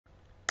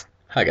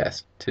Hi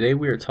guys, today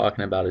we are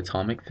talking about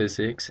atomic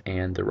physics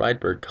and the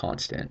Rydberg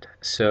constant.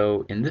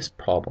 So in this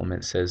problem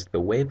it says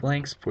the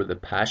wavelengths for the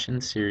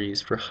Paschen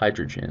series for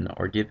hydrogen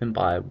are given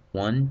by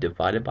 1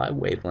 divided by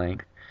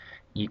wavelength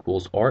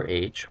equals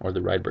RH, or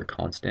the Rydberg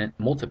constant,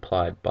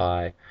 multiplied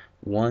by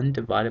 1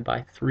 divided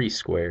by 3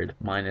 squared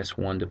minus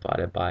 1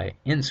 divided by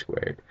n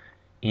squared,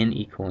 n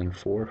equaling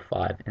 4,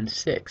 5, and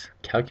 6.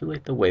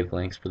 Calculate the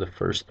wavelengths for the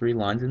first 3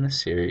 lines in the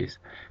series.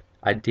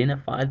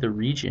 Identify the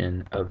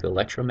region of the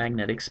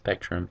electromagnetic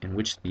spectrum in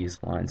which these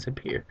lines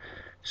appear.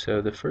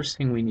 So the first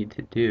thing we need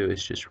to do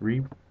is just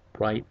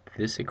rewrite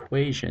this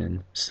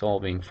equation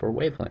solving for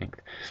wavelength.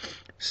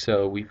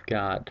 So we've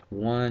got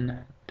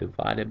 1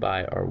 divided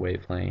by our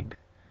wavelength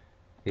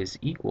is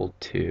equal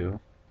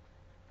to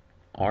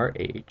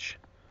RH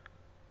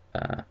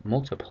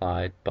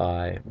multiplied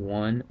by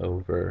 1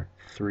 over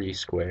 3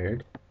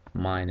 squared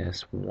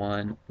minus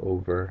 1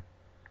 over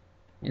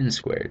n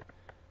squared.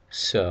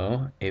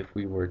 So if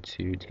we were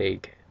to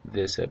take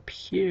this up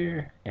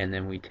here and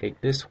then we take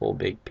this whole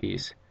big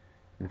piece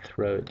and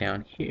throw it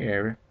down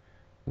here,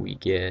 we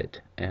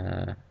get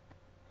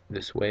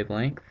this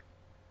wavelength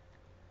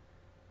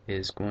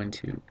is going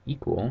to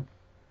equal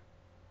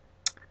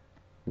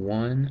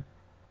 1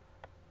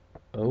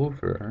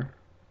 over,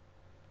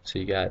 so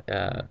you got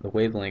the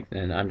wavelength,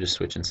 and I'm just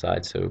switching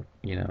sides, so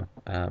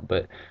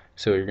but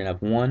so you're going to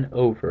have 1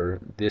 over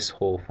this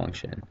whole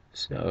function.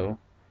 So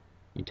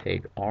you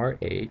take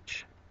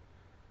RH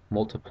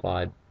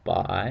multiplied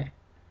by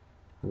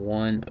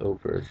 1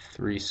 over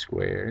 3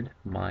 squared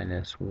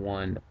minus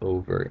 1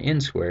 over n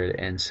squared.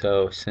 And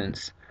so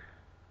since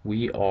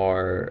we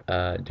are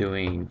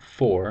doing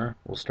 4,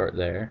 we'll start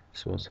there.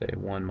 So we'll say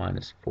 1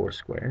 minus 4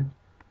 squared.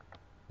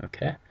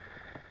 Okay.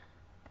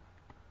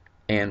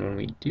 And when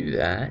we do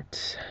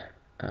that,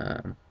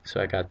 so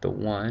I got the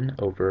 1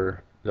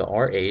 over the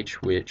RH,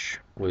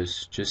 which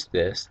was just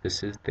this.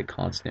 This is the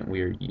constant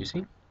we are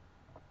using.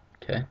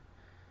 Okay.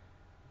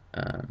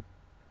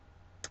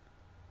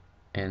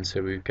 And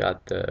so we've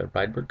got the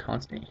Rydberg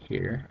constant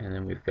here, and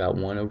then we've got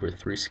 1 over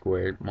 3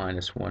 squared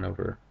minus 1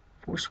 over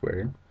 4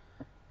 squared,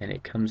 and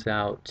it comes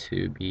out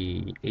to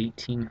be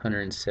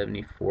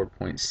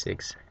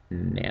 1874.6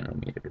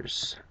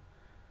 nanometers.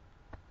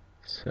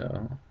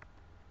 So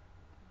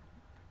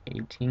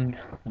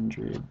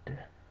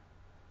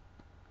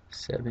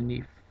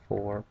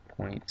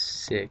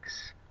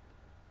 1874.6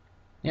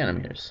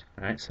 nanometers.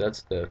 Alright, so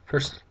that's the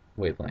first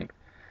wavelength.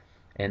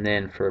 And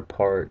then for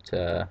part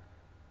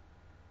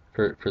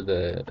for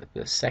the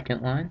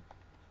second line,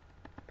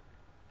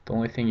 the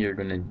only thing you're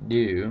going to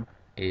do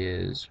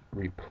is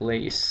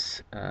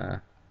replace,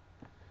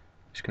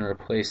 just going to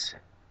replace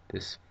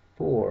this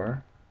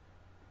 4,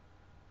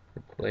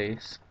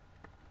 replace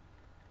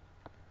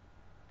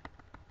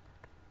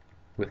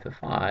with a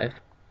 5,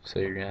 so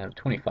you're going to have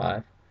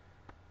 25,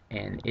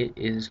 and it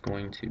is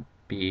going to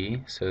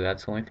be, so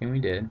that's the only thing we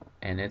did,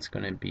 and it's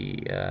going to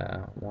be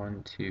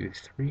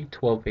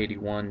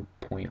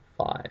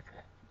 1281.5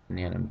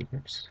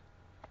 nanometers.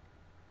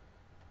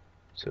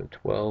 So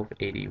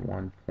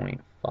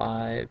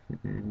 1281.5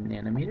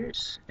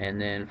 nanometers.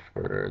 And then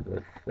for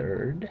the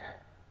third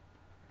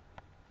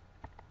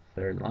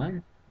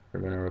line, we're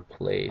going to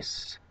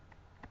replace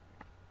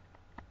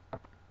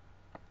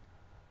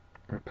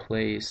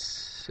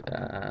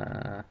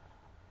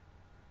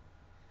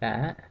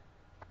that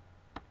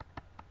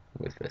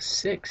with a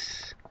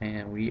 6,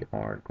 and we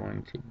are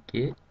going to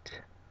get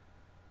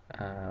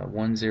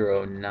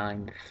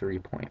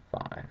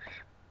 1093.5.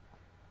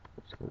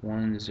 So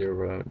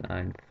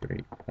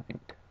 1093.5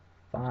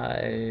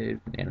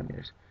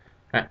 nanometers.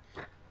 Alright,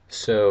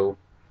 so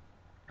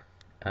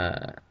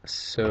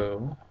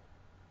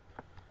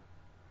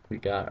we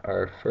got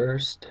our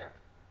first,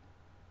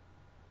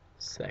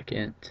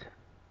 second,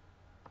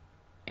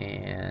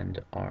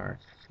 and our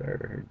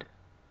third.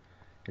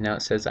 And now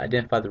it says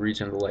identify the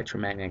region of the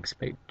electromagnetic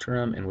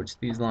spectrum in which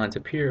these lines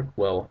appear.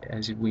 Well,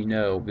 as we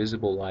know,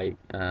 visible light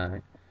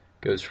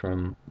goes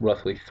from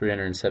roughly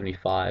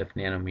 375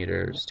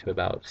 nanometers to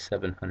about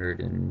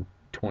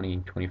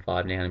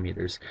 725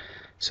 nanometers.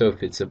 So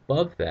if it's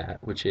above that,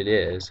 which it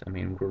is, I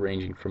mean, we're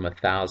ranging from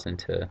 1,000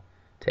 to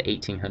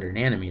 1,800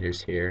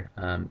 nanometers here,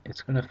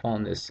 it's going to fall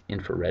in this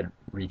infrared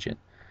region.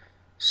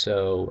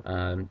 So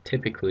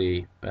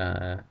typically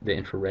the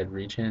infrared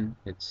region,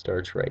 it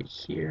starts right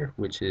here,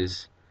 which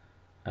is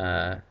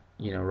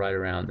right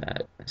around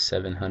that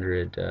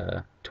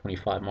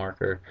 725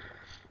 marker,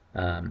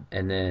 and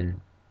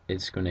then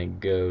it's going to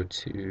go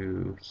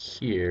to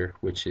here,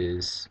 which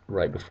is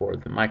right before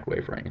the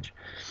microwave range.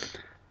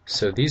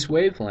 So these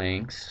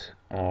wavelengths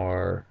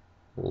are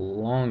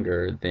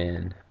longer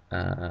than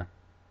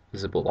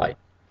visible light,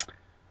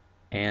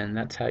 and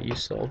that's how you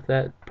solve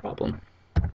that problem.